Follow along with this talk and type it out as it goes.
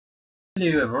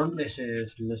Hello everyone, this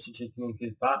is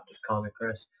Mrcheekymonkeyisback, just call me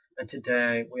Chris, and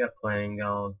today we are playing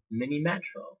on Mini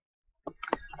Metro.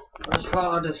 I just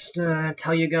thought I'd just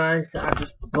tell you guys that I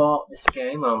just bought this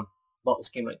game. Bought this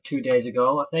game like 2 days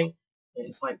ago, I think.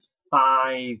 It's like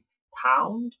 £5.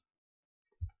 I'm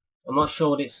not sure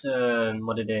what it's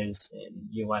what it is in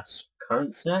US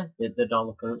currency, the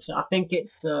dollar currency. I think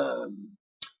it's $10.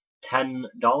 I'm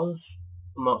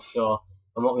not sure.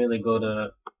 I'm not really good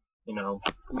at, you know,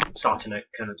 sorting out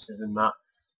currencies and that.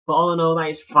 But all I know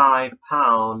that is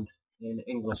 £5 in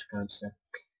English currency.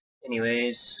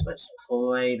 Anyways, let's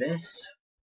play this.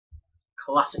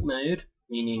 Classic mode,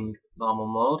 meaning normal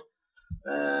mode.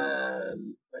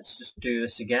 Let's just do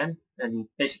this again. And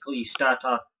basically you start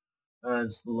off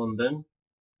as London.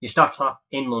 You start off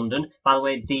in London. By the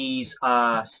way, these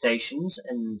are stations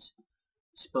and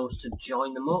you're supposed to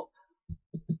join them up.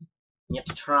 You have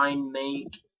to try and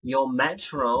make your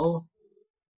metro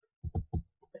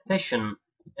efficient.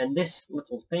 And this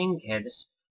little thing here, this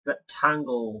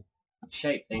rectangle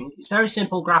shape thing, it's very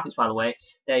simple graphics, by the way.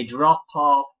 They drop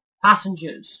off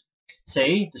passengers.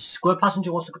 See, the square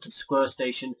passenger wants to go to the square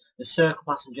station, the circle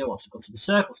passenger wants to go to the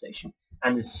circle station,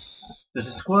 and there's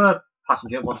a square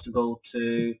passenger wants to go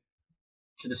to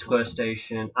the square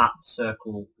station at the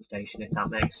circle station, if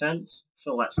that makes sense.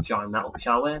 So let's join that up,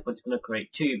 shall we? But it's going to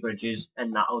create 2 bridges,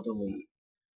 and that'll delete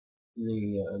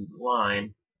the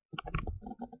line.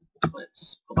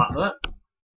 Let's go back there.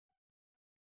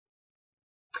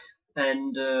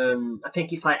 And I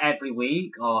think it's like every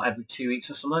week or every 2 weeks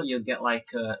or something, you'll get like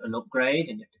an upgrade,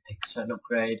 and you have to pick a certain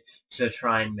upgrade to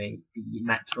try and make the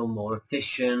metro more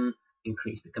efficient,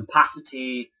 increase the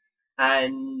capacity.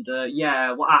 And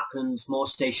yeah, what happens, more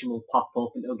stations will pop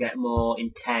up and it'll get more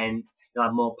intense, you'll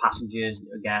have more passengers and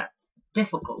it'll get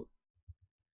difficult.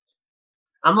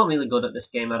 I'm not really good at this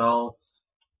game at all,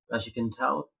 as you can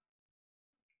tell.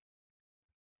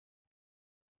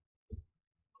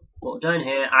 But down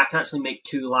here, I can actually make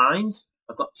 2 lines.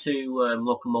 I've got 2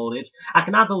 locomotives. I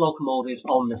can add the locomotives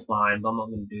on this line, but I'm not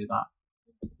going to do that.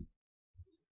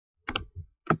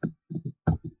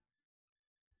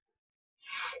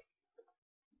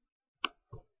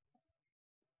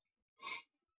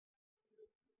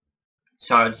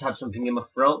 Sorry, I just had something in my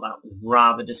throat that was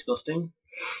rather disgusting.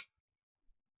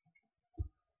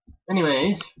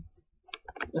 Anyways,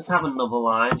 let's have another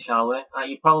line, shall we?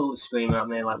 You're probably screaming at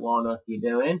me like, what on earth are you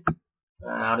doing?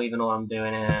 I don't even know what I'm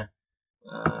doing here.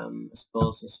 I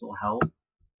suppose this will help.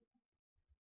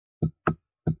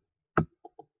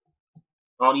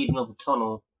 I'll need another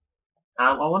tunnel.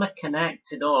 I want to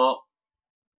connect it up.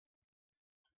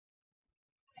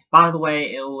 By the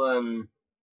way, it'll, I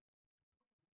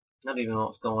don't even know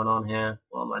what's going on here.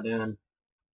 What am I doing?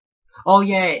 Oh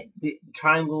yeah, the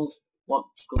triangles want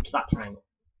to go to that triangle.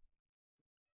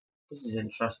 This is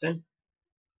interesting.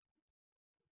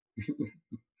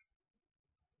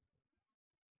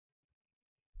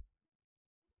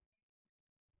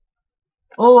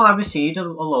 Oh, I received a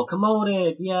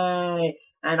locomotive, yay!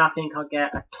 And I think I'll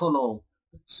get a tunnel.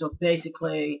 So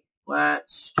basically,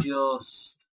 let's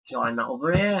just join that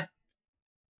over here.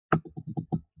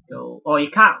 Go. Oh, you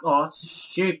can't. Oh, it's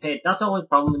stupid. That's the only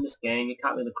problem in this game. You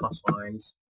can't really cross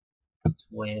lines. It's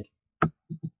weird.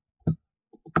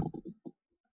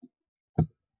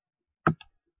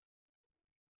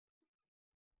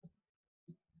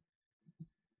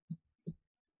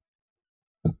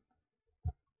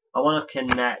 I want to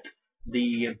connect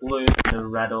the blue and the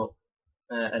red up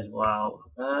as well.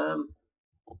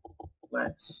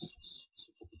 Let's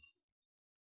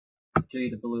do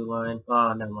the blue line.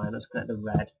 Oh, never mind. Let's connect the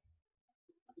red.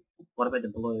 What about the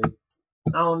blue?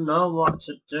 I don't know what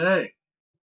to do.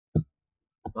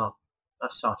 Oh,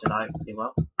 that's sorted out pretty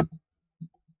well.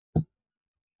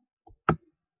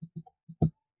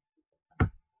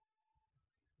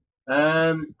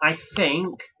 I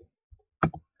think.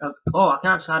 Oh, I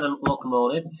can actually add a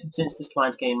locomotive. Since this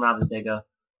line's getting rather bigger,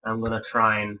 I'm gonna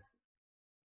try and.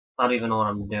 I don't even know what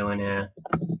I'm doing here,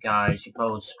 guys. You're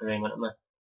probably screaming at me.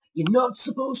 You're not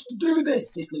supposed to do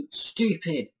this. This looks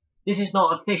stupid. This is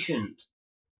not efficient.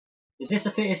 Is this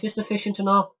efficient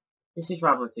enough? This is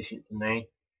rather efficient for me.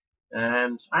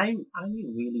 I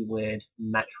really weird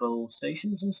metro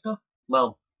stations and stuff.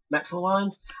 Well, metro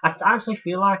lines. I actually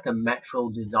feel like a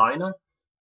metro designer.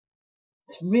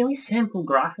 It's really simple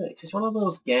graphics. It's one of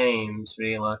those games,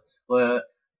 really, where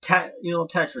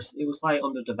Tetris. It was like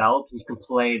underdeveloped. You can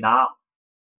play that.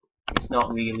 It's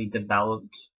not really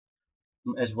developed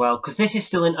as well, because this is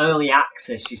still in early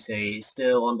access. You see, it's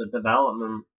still under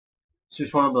development. So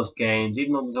it's one of those games.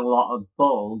 Even though there's a lot of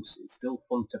bugs, it's still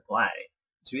fun to play.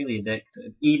 It's really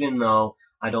addictive. Even though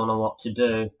I don't know what to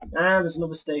do. And there's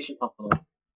another station popping up.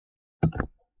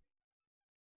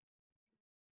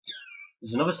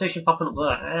 There's another station popping up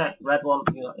there. Red one.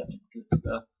 You have to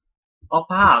go. Or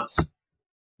perhaps,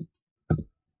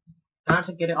 can't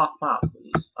I get it off that,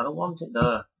 please? I don't want it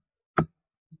there.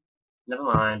 Never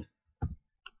mind.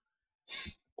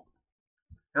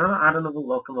 Can I add another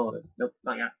locomotive? Nope,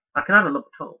 not yet. I can add another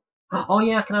tunnel. Oh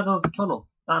yeah, I can add another tunnel.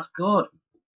 That's good.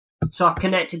 So I've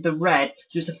connected the red,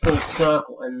 so it's a full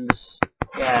circle, and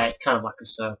yeah, it's kind of like a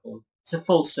circle. It's a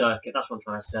full circuit, that's what I'm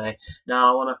trying to say.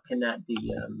 Now I want to connect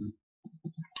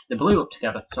the blue up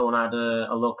together. So I want to add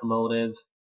a locomotive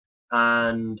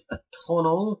and a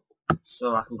tunnel,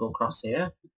 so I can go across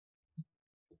here.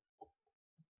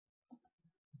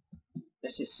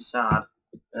 This is sad.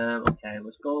 Okay,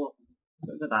 let's go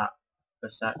look at that for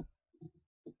a sec.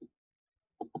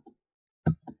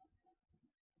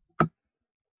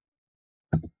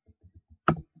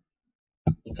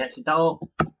 You connected that up.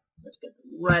 Let's get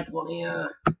the red one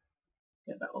here.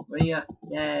 Get that over here.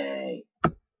 Yay!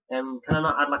 Can I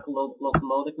not add like a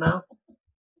locomotive now?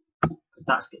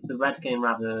 That's the red's getting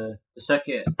rather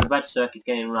the red circuit's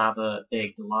getting rather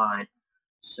big, the line.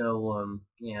 So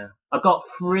yeah, I've got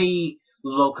 3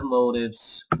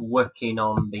 locomotives working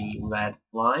on the red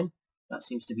line. That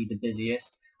seems to be the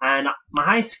busiest. And my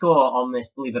high score on this,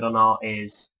 believe it or not,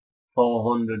 is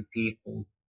 400 people.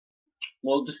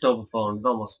 Well, just over 400,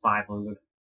 almost 500.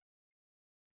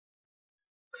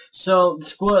 So the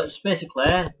squirts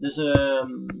basically there's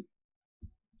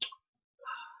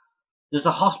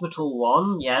a hospital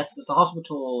one. Yes, there's a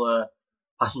hospital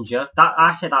passenger. That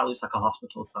I say that looks like a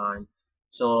hospital sign.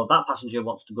 So that passenger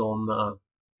wants to go on there.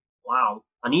 Wow,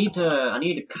 I need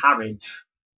a carriage.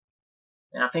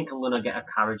 And I think I'm gonna get a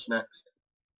carriage next.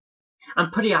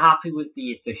 I'm pretty happy with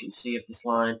the efficiency of this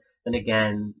line. Then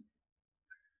again,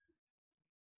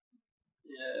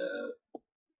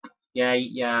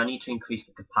 yeah, I need to increase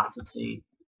the capacity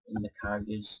in the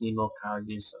carriages. Need more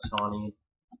carriages. That's all I need.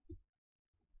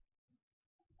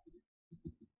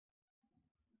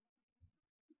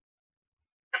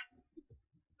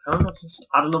 Can I not just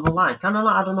add another line? Can I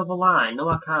not add another line? No,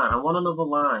 I can't. I want another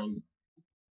line.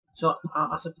 So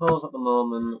I suppose at the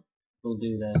moment we'll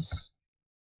do this.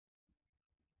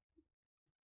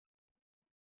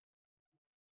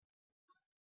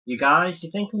 You guys, do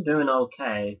you think I'm doing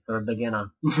okay for a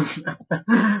beginner?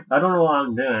 I don't know what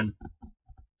I'm doing.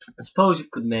 I suppose you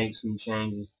could make some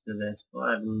changes to this, but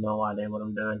I have no idea what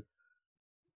I'm doing.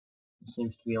 There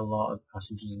seems to be a lot of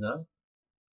passengers there.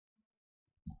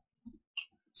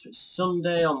 So it's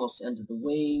Sunday, almost end of the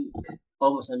week,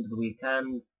 almost end of the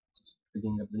weekend,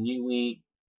 beginning of the new week.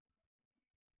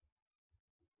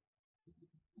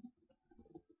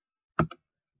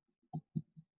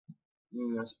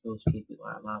 I suppose keep it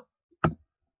like that.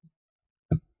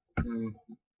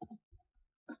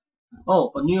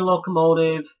 Oh, a new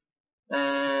locomotive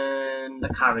and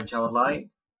a carriage I would like.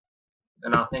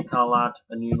 And I think I'll add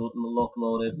a new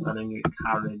locomotive and a new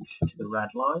carriage to the red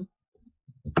line.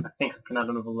 I think I can add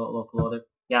another locomotive.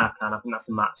 Yeah, I can. I think that's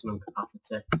the maximum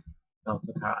capacity of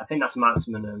the car. I think that's the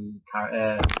maximum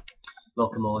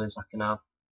locomotives I can have.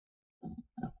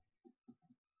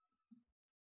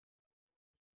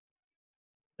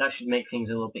 That should make things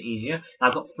a little bit easier.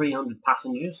 I've got 300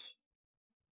 passengers.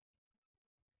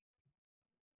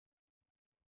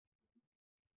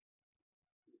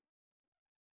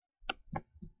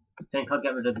 I think I'll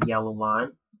get rid of the yellow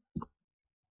line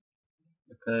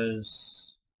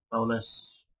because I want to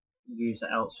use it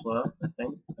elsewhere. I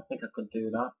think I could do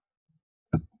that.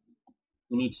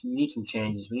 We need some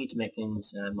changes. We need to make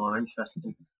things more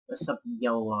interesting. Let's have the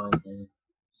yellow line here.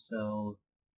 So,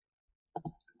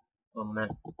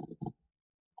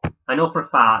 I know for a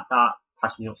fact that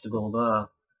passenger wants to go there.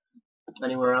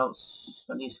 Anywhere else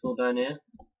that needs to go down here?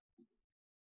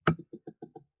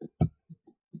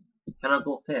 Can I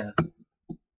go up here?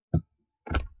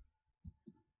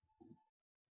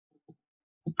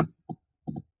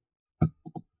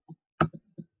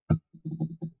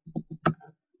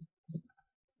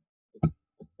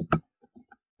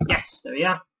 Yes, there we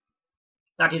are.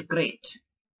 That is great.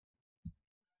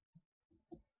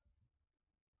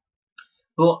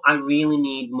 But I really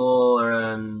need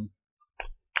more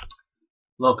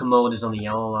locomotives on the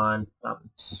yellow line. That'd be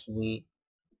sweet.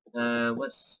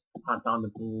 Let's add down the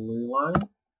blue line.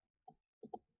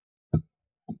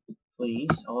 Please,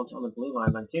 I want it on the blue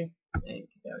line, thank you. Thank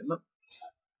you very much.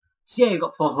 So yeah, you've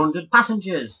got 400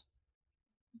 passengers.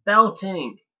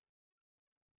 Belting.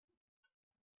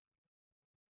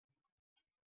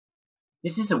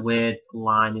 This is a weird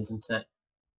line, isn't it?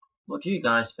 What do you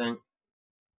guys think?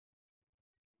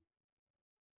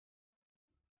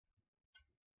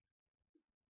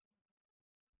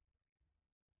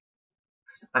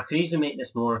 I could easily make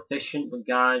this more efficient, but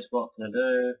guys, what can I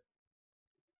do?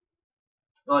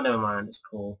 Oh, never mind, it's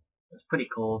cool. It's pretty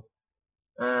cool.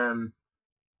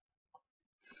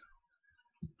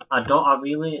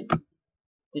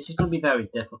 This is going to be very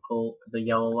difficult for the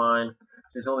yellow line.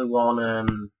 There's only one,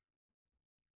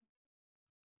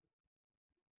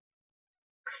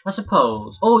 I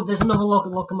suppose. Oh, there's another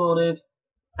locomotive,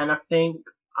 and I think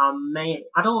I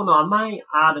don't know, I might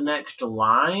add an extra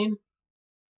line.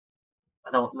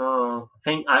 I don't know. I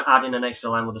think adding an extra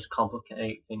line will just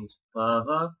complicate things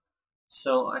further.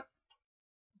 So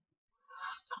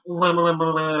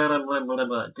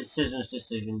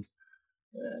decisions.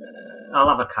 I'll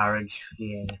have a carriage.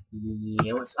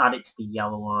 Yeah, let's add it to the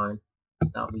yellow line.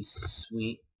 That'll be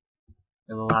sweet.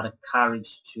 And we'll add a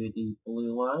carriage to the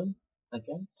blue line. I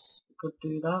guess we could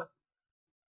do that.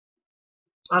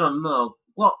 I don't know.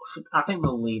 I think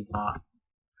we'll leave that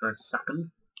for a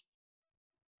second.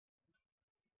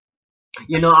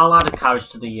 You know, I'll add a carriage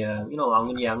to the. I'm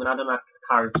gonna add a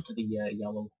carriage to the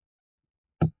yellow.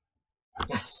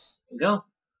 Yes, there we go.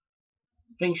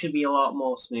 Things should be a lot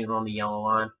more smoother on the yellow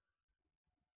line.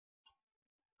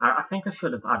 I think I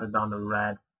should have added on the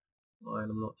red line.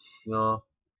 I'm not sure.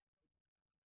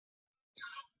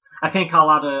 I think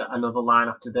I'll add another line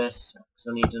after this because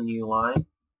I need a new line.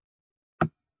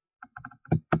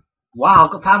 Wow,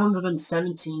 I've got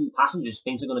 517 passengers.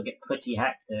 Things are going to get pretty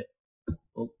hectic.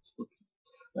 Oops.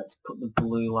 Let's put the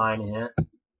blue line here.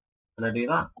 Can I do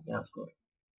that? Yeah, that's good.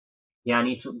 Yeah, I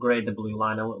need to upgrade the blue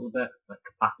line a little bit, like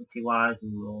capacity-wise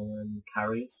and more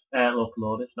carries.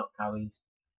 Locomotives, not carries.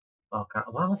 Oh,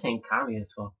 why am I saying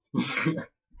carriers for?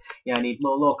 Yeah, I need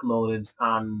more locomotives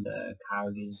and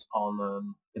carriages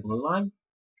on the blue line.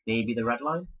 Maybe the red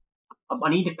line. I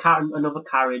need another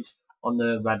carriage on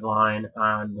the red line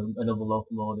and another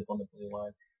locomotive on the blue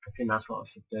line. I think that's what I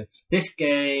should do. In this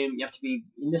game, you have to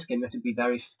be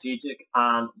very strategic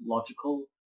and logical.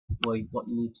 What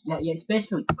you need. Yeah, it's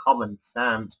basically common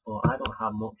sense, but I don't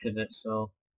have much of it,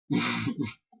 so.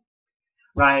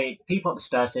 Right, people at the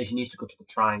star station need to go to the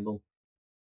triangle.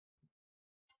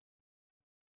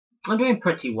 I'm doing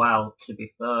pretty well, to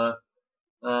be fair,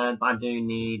 but I do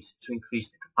need to increase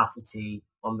the capacity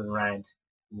on the red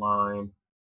line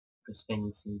because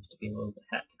things seems to be a little bit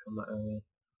hectic on that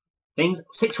area.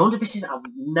 600. I've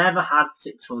never had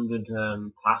 600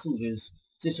 passengers.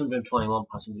 621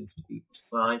 passengers to be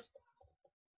precise.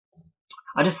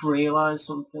 I just realised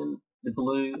something. The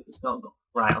blue is not got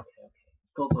right. Okay.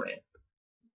 Let's go over it.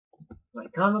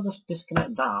 Right, can I just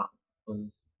disconnect that,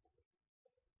 please?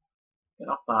 Get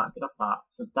off that.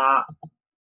 So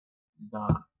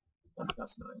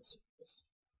that's nice.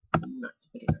 That's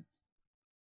pretty nice.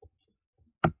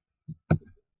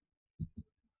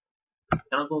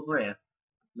 Can I go over here?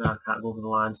 No, I can't go over the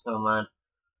line, so man.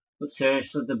 But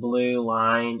seriously, the blue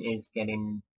line is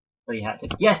getting pretty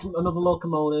hectic. Yes, another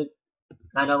locomotive.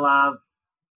 And I'll have...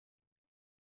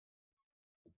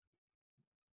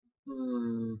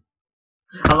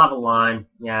 I'll have a line.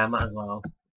 Yeah, I might as well.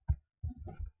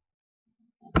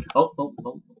 Oh,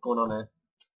 what's going on here?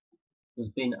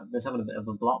 There's having a bit of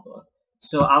a block there.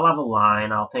 So I'll have a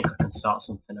line. I'll think I can sort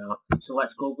something out. So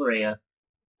let's go over here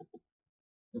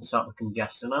and sort the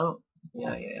congestion out.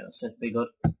 Yeah, that seems to be good.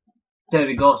 There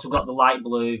we go. So we've got the light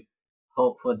blue.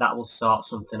 Hopefully that will sort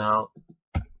something out.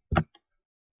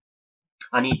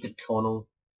 I need the tunnel.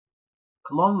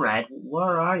 Come on, red.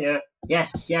 Where are you?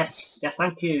 Yes,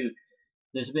 thank you.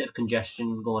 There's a bit of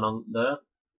congestion going on there.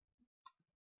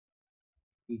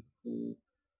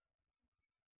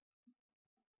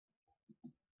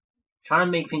 Try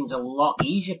and make things a lot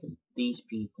easier for these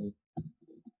people.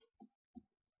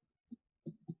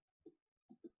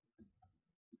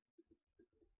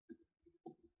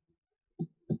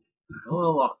 I don't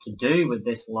know what to do with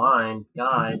this line.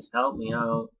 Guys, help me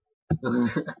out.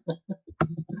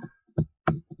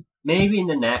 Maybe in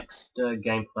the next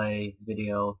gameplay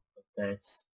video of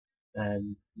this,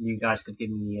 you guys could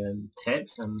give me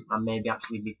tips and maybe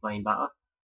actually be playing better.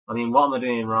 I mean, what am I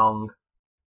doing wrong?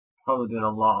 Probably doing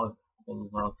a lot of things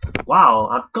wrong. Wow,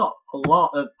 I've got a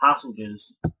lot of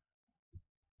passengers.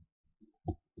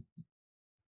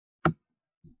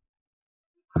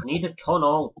 I need a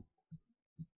tunnel.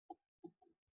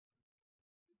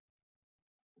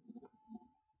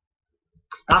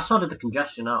 That's sort of the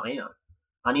congestion out here.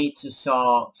 I need to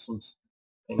sort some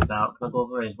things out. Can I go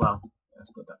over here as well?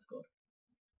 That's good.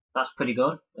 That's pretty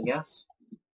good, I guess.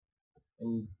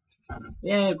 And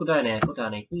yeah, go down here.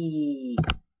 Whee.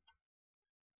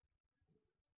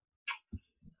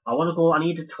 I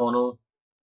need a tunnel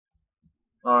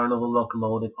or another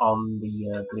locomotive on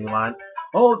the blue line.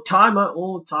 Oh, timer.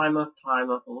 Oh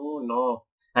no.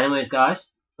 Anyways, guys,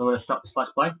 I'm going to stop this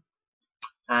Let's Play,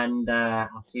 and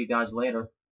I'll see you guys later.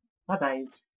 Bye,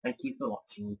 guys. Thank you for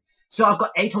watching. So I've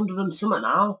got 800 and something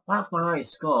now. That's my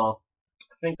highest score.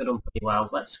 I think I've done pretty well.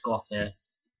 Let's go off here.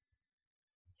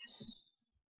 Yes.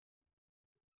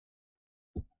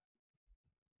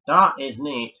 That is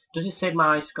neat. Does it save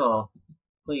my high score?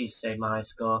 Please save my high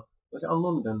score. Was it on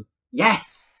London?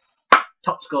 Yes!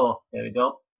 Top score. There we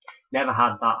go. Never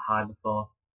had that high before.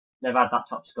 Never had that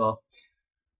top score.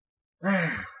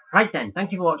 Right then,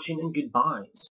 thank you for watching and goodbye.